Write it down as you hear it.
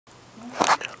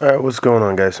Alright, what's going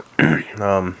on, guys?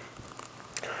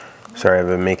 Sorry, I've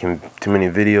been making too many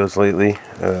videos lately.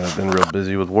 I've been real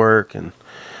busy with work, and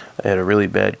I had a really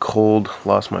bad cold,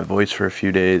 lost my voice for a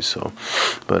few days,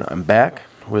 but I'm back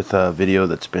with a video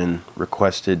that's been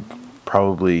requested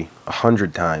probably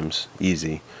 100 times,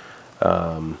 easy,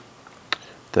 that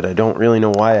I don't really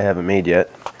know why I haven't made yet.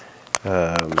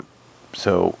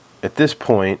 So, at this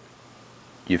point,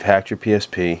 you've hacked your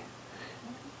PSP,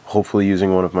 hopefully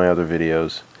using one of my other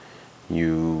videos.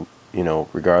 You know,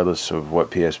 regardless of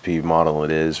what PSP model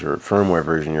it is or firmware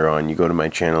version you're on, you go to my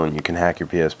channel and you can hack your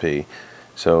PSP.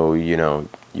 So, you know,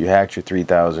 you hacked your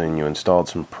 3000, you installed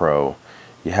some Pro,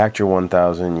 you hacked your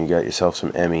 1000, you got yourself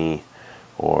some ME,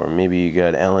 or maybe you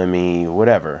got LME,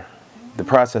 whatever. The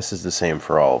process is the same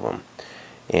for all of them.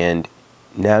 And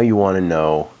now you want to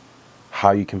know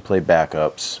how you can play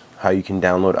backups, how you can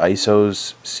download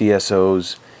ISOs,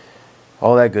 CSOs,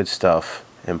 all that good stuff,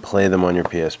 and play them on your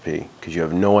PSP, because you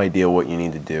have no idea what you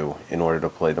need to do in order to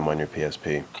play them on your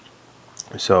PSP.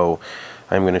 So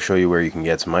I'm going to show you where you can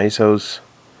get some ISOs,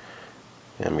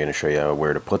 and I'm going to show you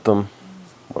where to put them,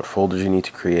 what folders you need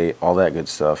to create, all that good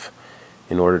stuff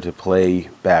in order to play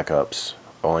backups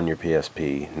on your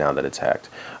PSP now that it's hacked.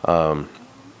 I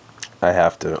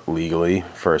have to legally,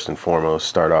 first and foremost,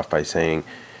 start off by saying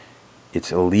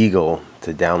it's illegal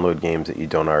to download games that you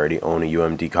don't already own a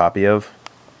UMD copy of.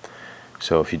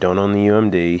 So if you don't own the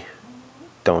UMD,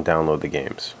 don't download the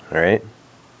games, alright?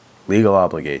 Legal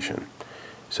obligation.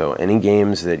 So any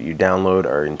games that you download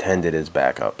are intended as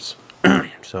backups.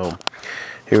 So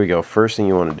here we go. First thing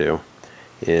you want to do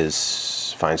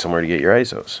is find somewhere to get your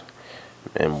ISOs.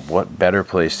 And what better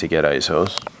place to get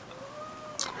ISOs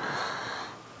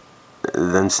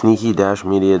than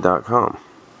sneaky-media.com.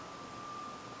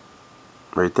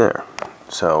 Right there.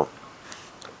 So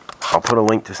I'll put a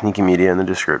link to Sneaky Media in the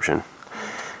description.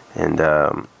 And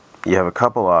you have a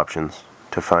couple options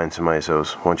to find some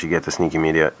ISOs once you get to Sneaky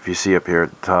Media. If you see up here at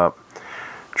the top,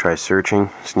 try searching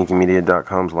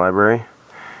sneakymedia.com's library.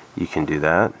 You can do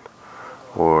that.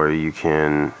 Or you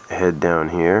can head down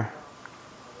here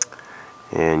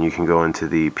and you can go into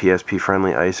the PSP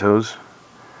friendly ISOs.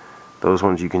 Those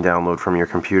ones you can download from your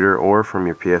computer or from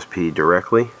your PSP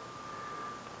directly.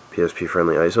 PSP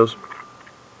friendly ISOs.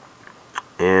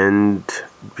 And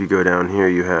if you go down here,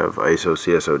 you have ISO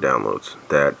CSO downloads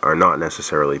that are not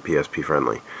necessarily PSP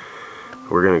friendly.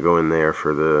 We're going to go in there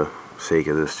for the sake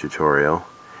of this tutorial.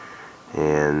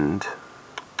 And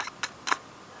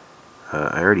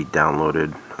I already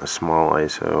downloaded a small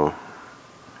ISO.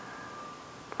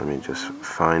 Let me just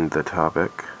find the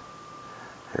topic.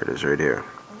 There it is right here.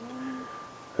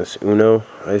 This Uno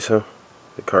ISO,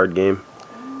 the card game.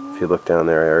 If you look down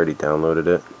there, I already downloaded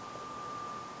it.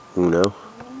 Uno.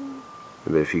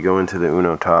 But if you go into the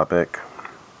Uno topic,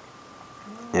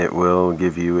 it will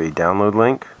give you a download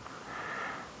link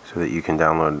so that you can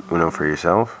download Uno for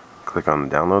yourself. Click on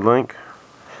the download link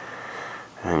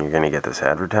and you're going to get this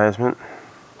advertisement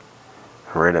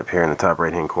right up here in the top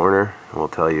right hand corner. It will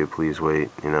tell you please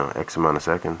wait, X amount of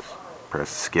seconds. Press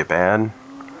skip ad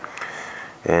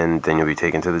and then you'll be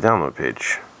taken to the download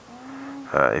page.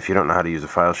 If you don't know how to use a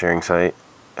file sharing site,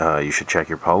 you should check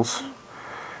your pulse.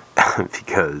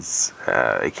 Because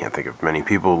I can't think of many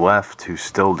people left who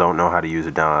still don't know how to use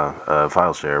a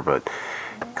file share. But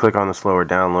click on the slower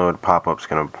download, pop-up's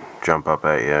going to jump up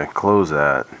at you. Close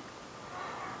that.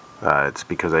 It's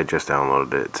because I just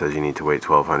downloaded it. It says you need to wait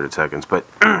 1200 seconds. But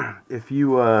if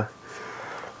you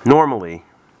normally,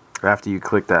 after you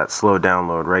click that slow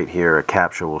download right here, a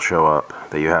captcha will show up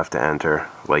that you have to enter,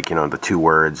 like the 2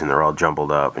 words, and they're all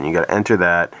jumbled up, and you got to enter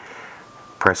that,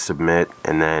 press submit,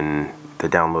 and then the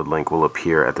download link will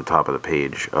appear at the top of the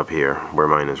page up here where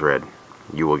mine is red.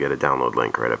 You will get a download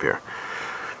link right up here.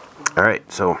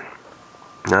 Alright, so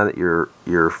now that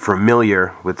you're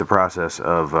familiar with the process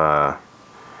of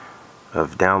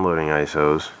downloading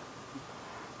ISOs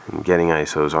and getting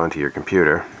ISOs onto your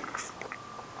computer,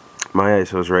 my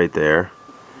ISO is right there,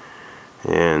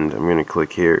 and I'm going to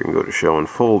click here and go to show in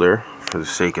folder for the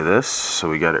sake of this.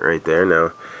 So we got it right there.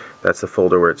 Now that's the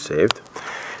folder where it's saved.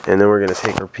 And then we're going to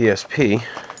take our PSP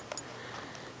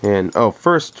and,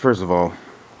 first of all,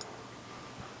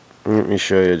 let me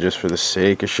show you just for the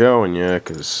sake of showing you,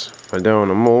 because if I don't,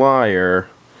 I'm a liar.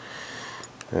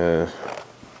 I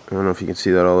don't know if you can see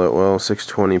that all that well.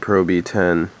 620 Pro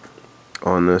B10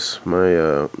 on this, my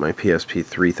PSP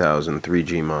 3000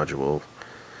 3G module,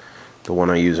 the one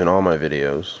I use in all my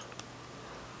videos.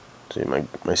 See,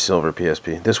 my silver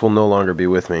PSP. This will no longer be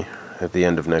with me at the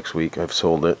end of next week. I've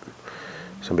sold it.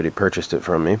 Somebody purchased it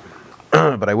from me.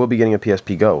 But I will be getting a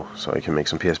PSP Go, so I can make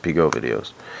some PSP Go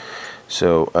videos.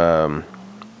 So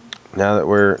now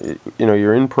that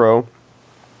you're in Pro,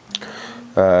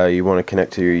 you want to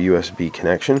connect to your USB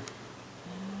connection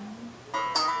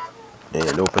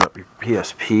and open up your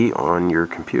PSP on your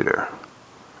computer.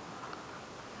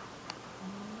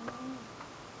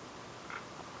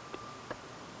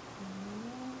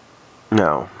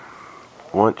 Now,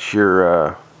 once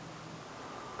your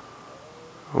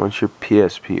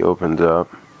PSP opens up,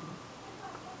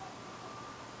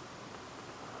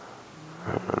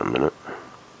 hang on a minute.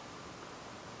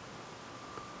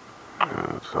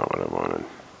 That's not what I wanted.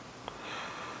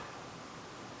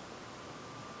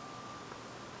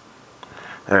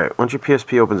 Alright, once your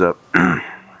PSP opens up,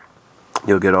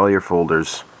 you'll get all your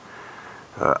folders.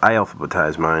 I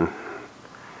alphabetize mine,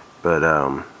 but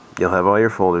you'll have all your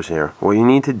folders here. What you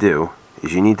need to do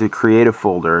is you need to create a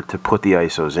folder to put the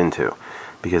ISOs into,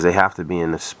 because they have to be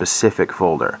in a specific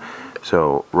folder.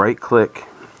 So right click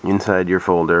inside your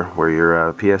folder where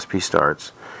your PSP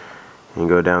starts, and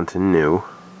go down to New,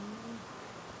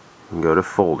 and go to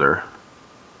Folder,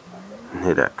 and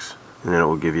hit X, and then it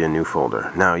will give you a new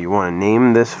folder. Now you want to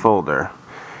name this folder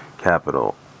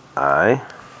capital I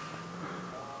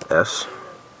S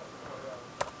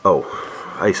O,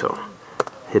 ISO.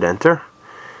 Hit enter.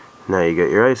 Now you get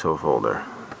your ISO folder.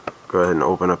 Go ahead and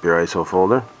open up your ISO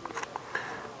folder.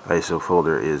 ISO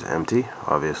folder is empty,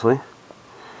 obviously.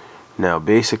 Now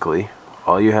basically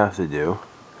all you have to do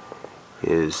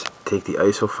is take the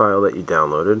ISO file that you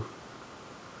downloaded,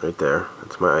 right there,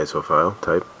 that's my ISO file,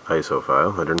 type ISO file,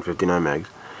 159 megs,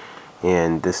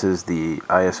 and this is the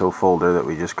ISO folder that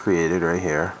we just created right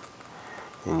here,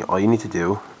 and all you need to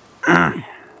do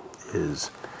is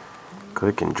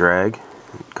click and drag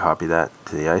and copy that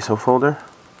to the ISO folder.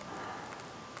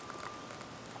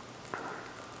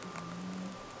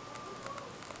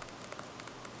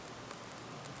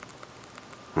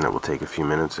 And it will take a few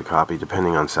minutes to copy.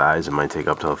 Depending on size, it might take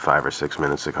up to 5 or 6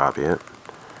 minutes to copy it.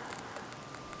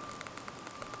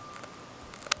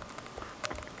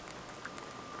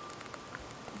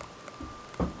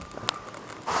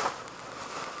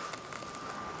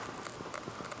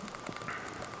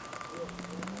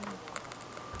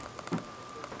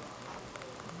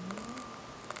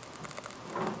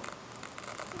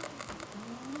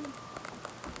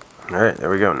 Alright, there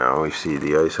we go. Now we see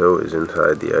the ISO is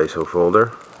inside the ISO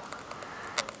folder.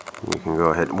 You can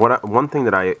go ahead. One thing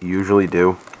that I usually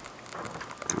do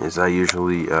is I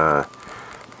usually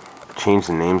change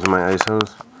the names of my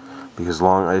ISOs, because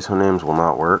long ISO names will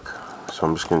not work. So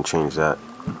I'm just going to change that.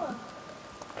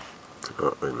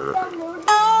 Oh, wait a minute.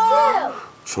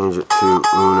 Change it to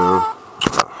Uno.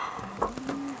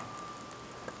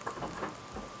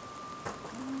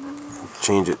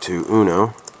 Change it to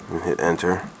Uno and hit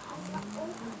enter.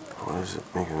 What is it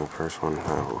making the first one?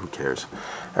 Oh, who cares?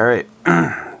 Alright,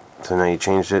 so now you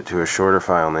changed it to a shorter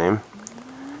file name.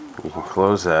 You can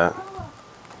close that.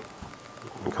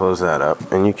 And close that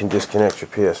up, and you can disconnect your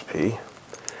PSP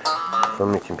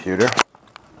from the computer.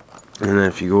 And then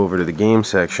if you go over to the game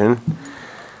section,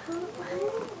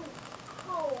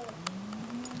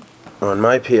 on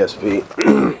my PSP,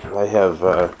 I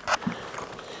have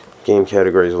game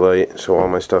categories light, so all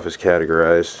my stuff is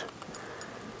categorized.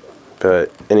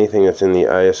 But anything that's in the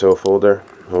ISO folder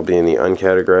will be in the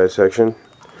uncategorized section.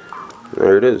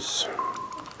 There it is.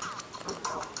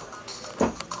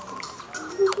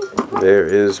 There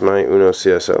is my Uno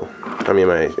CSO. I mean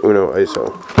my Uno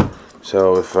ISO.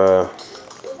 So if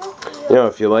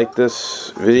you like this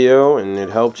video and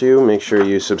it helped you, make sure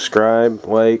you subscribe,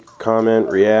 like, comment,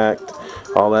 react,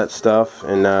 all that stuff,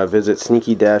 and visit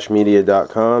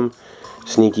sneaky-media.com,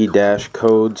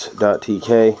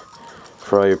 sneaky-codes.tk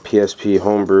for all your PSP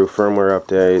homebrew firmware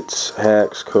updates,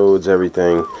 hacks, codes,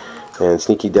 everything. And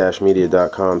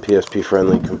sneaky-media.com, PSP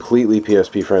friendly, completely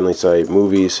PSP friendly site,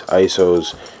 movies,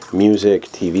 ISOs, music,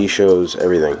 TV shows,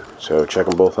 everything. So check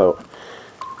them both out.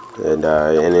 And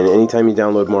then anytime you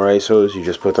download more ISOs, you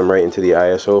just put them right into the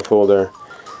ISO folder,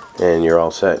 and you're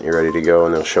all set. You're ready to go,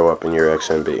 and they'll show up in your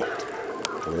XMB.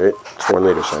 Alright, it's Warren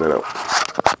Later signing out.